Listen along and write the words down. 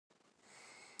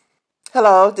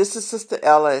Hello, this is Sister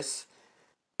Ellis,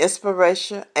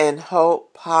 Inspiration and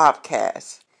Hope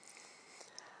Podcast.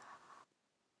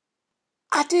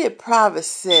 I did private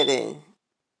sitting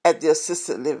at the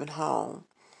assisted living home,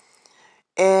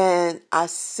 and I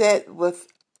sat with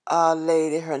a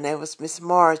lady. Her name was Miss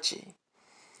Margie.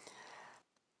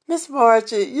 Miss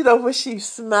Margie, when she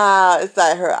smiled, it's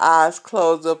like her eyes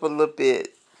closed up a little bit.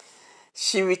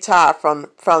 She retired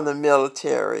from the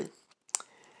military.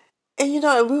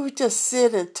 And we would just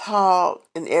sit and talk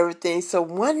and everything. So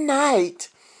one night,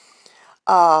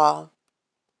 uh,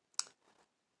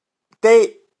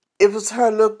 it was her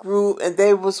little group, and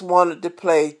they wanted to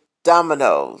play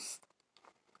dominoes.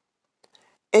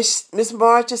 And Miss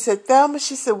Margie said, Thelma,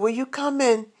 she said, will you come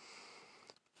and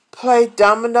play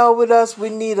domino with us? We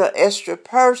need an extra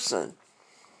person.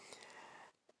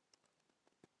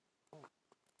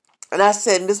 And I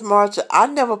said, Miss Margie, I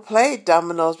never played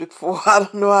dominoes before. I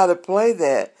don't know how to play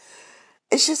that.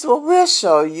 And she said, well, we'll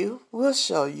show you. We'll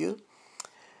show you.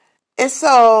 And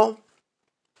so,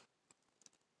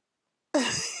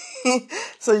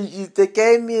 they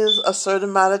gave me a certain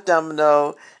amount of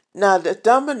domino. Now, the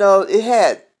domino, it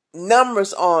had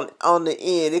numbers on the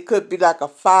end. It could be like a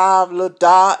 5 little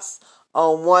dots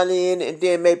on one end and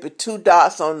then maybe 2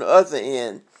 dots on the other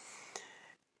end.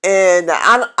 And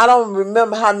I don't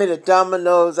remember how many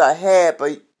dominoes I had,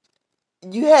 but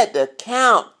you had to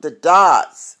count the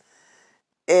dots.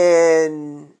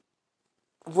 And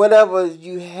whatever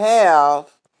you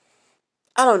have,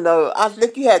 I don't know, I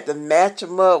think you had to match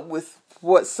them up with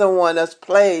what someone else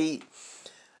played.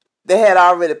 They had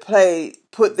already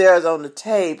put theirs on the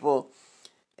table,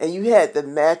 and you had to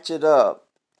match it up.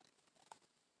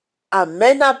 I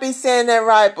may not be saying that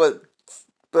right, but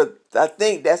I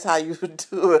think that's how you would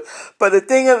do it. But the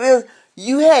thing of it is,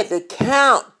 you had to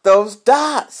count those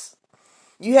dots.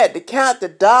 You had to count the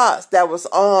dots that was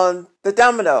on the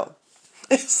domino.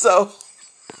 So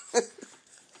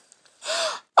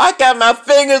I got my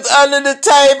fingers under the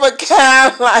table,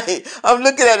 kind of like I'm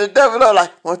looking at the domino,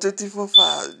 like 1, 2, 3, 4,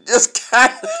 5, just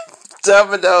kind of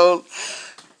dominoes.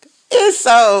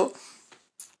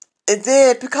 And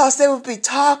then because they would be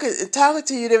talking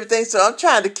to you and everything, so I'm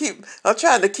trying to keep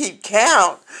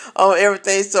count on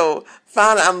everything. So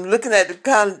finally, I'm looking at the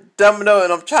kind of domino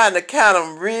and I'm trying to count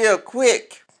them real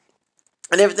quick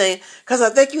and everything, because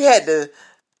I think you had to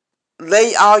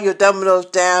lay all your dominoes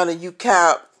down and you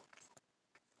count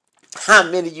how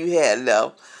many you had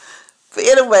left. But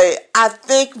anyway, I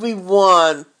think we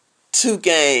won 2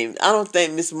 games. I don't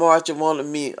think Miss Margie wanted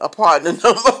me a partner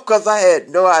no more because I had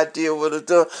no idea what to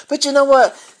do. But you know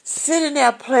what? Sitting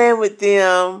there playing with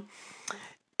them,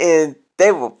 and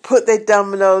they would put their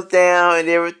dominoes down and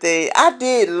everything. I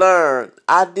did learn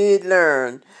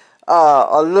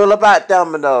a little about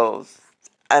dominoes,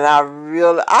 and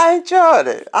I enjoyed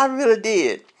it. I really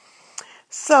did.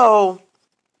 So,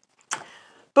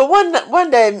 but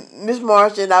one day, Miss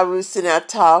Margie and I were sitting there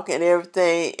talking and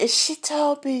everything, and she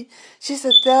told me, she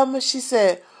said, Thelma, she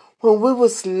said, when we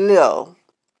was little,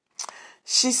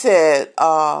 she said,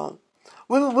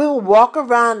 we would walk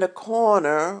around the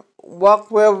corner,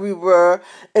 walk where we were,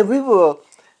 and we would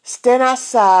stand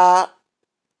outside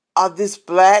of this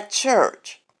black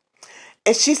church.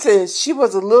 And she said she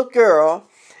was a little girl,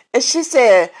 and she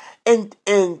said, and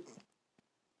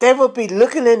they would be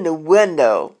looking in the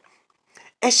window.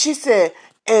 And she said,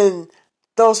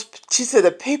 she said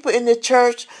the people in the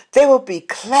church, they would be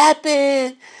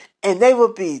clapping and they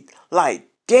would be like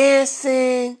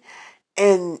dancing.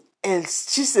 And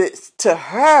she said to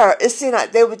her, it seemed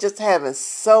like they were just having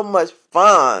so much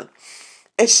fun.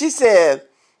 And she said,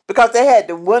 because they had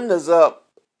the windows up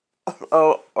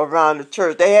around the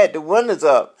church, they had the windows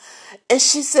up. And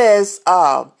she says,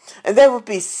 and they would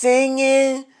be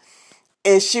singing.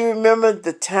 And she remembered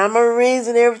the tamarines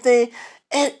and everything.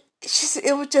 And she said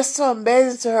it was just so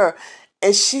amazing to her.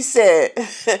 And she said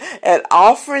at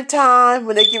offering time,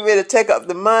 when they get ready to take up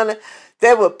the money,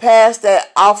 they would pass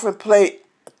that offering plate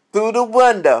through the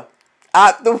window,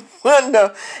 out the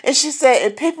window. And she said,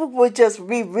 and people would just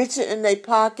be reaching in their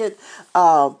pocket,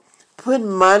 putting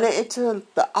money into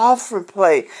the offering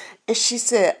plate. And she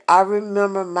said, I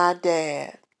remember my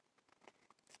dad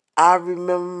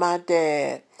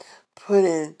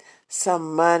putting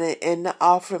some money in the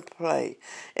offering plate.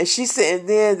 And she said, and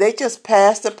then they just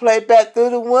passed the plate back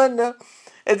through the window.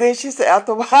 And then she said,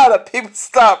 after a while, the people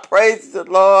stopped praising the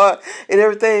Lord and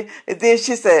everything. And then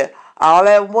she said, all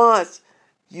at once,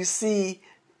 you see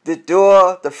the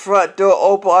front door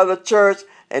open of the church,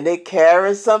 and they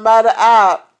carrying somebody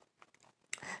out.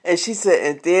 And she said,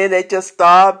 and then they just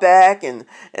started back, and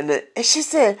she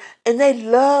said, and they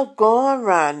love going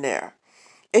around there.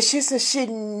 And she said she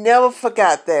never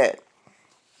forgot that.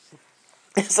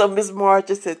 And so Miss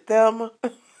Margie said, Thelma,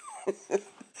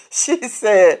 she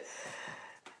said,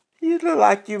 you look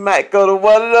like you might go to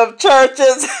one of them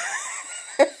churches.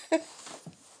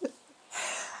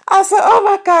 I said, oh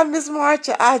my God, Miss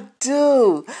Margie, I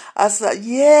do. I said,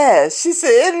 yes. She said,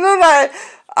 it look like,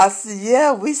 I said,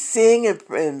 yeah, we sing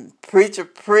and preach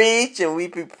and we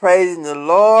be praising the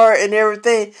Lord and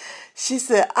everything. She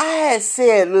said, I had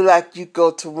said it look like you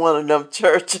go to one of them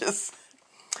churches.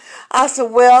 I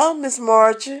said, well, Miss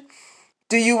Margie,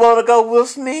 do you want to go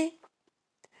with me?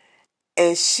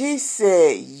 And she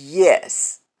said,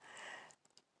 yes.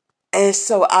 And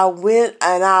so I went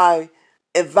and I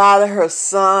invited her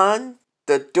son,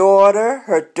 her daughter,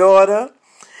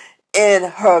 and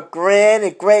her grand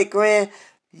and great grand.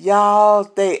 Y'all,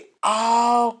 they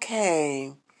all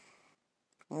came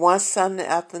one Sunday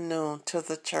afternoon to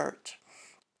the church.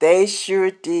 They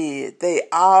sure did. They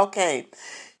all came.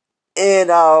 And,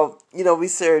 we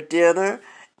served dinner.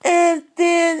 And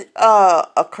then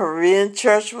a Korean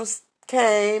church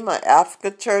came, an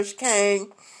African church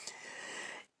came.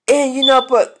 And,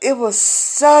 but it was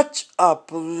such a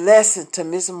blessing to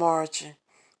Miss Margie.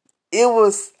 It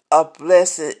was a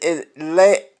blessing. And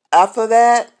after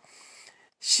that,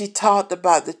 she talked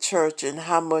about the church and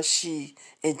how much she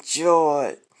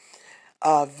enjoyed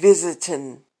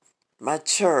visiting my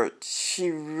church.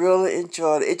 She really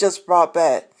enjoyed it. It just brought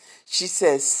back, she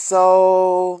said,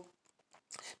 so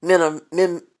many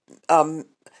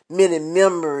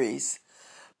memories.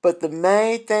 But the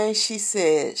main thing she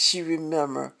said, she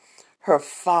remembered her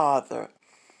father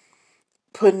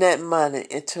putting that money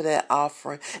into that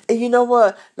offering. And you know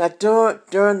what? Now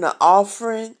during the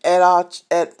offering at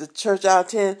the church I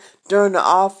attend, during the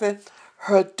offering,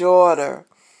 her daughter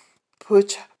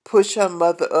pushed her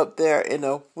mother up there in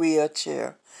a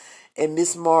wheelchair, and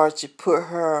Miss Margie put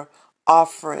her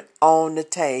offering on the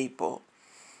table.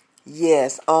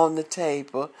 Yes, on the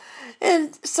table.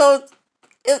 And so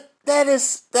that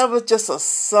was just a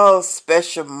so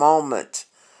special moment.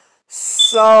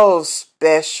 So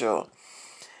special.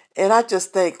 And I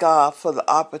just thank God for the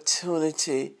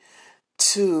opportunity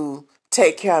to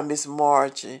take care of Miss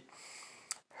Margie.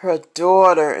 Her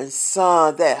daughter and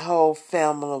son, that whole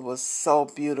family was so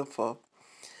beautiful.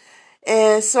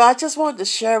 And so I just wanted to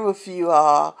share with you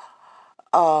all.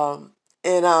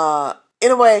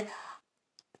 Anyway,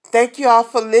 thank you all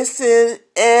for listening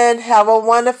and have a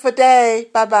wonderful day.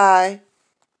 Bye-bye.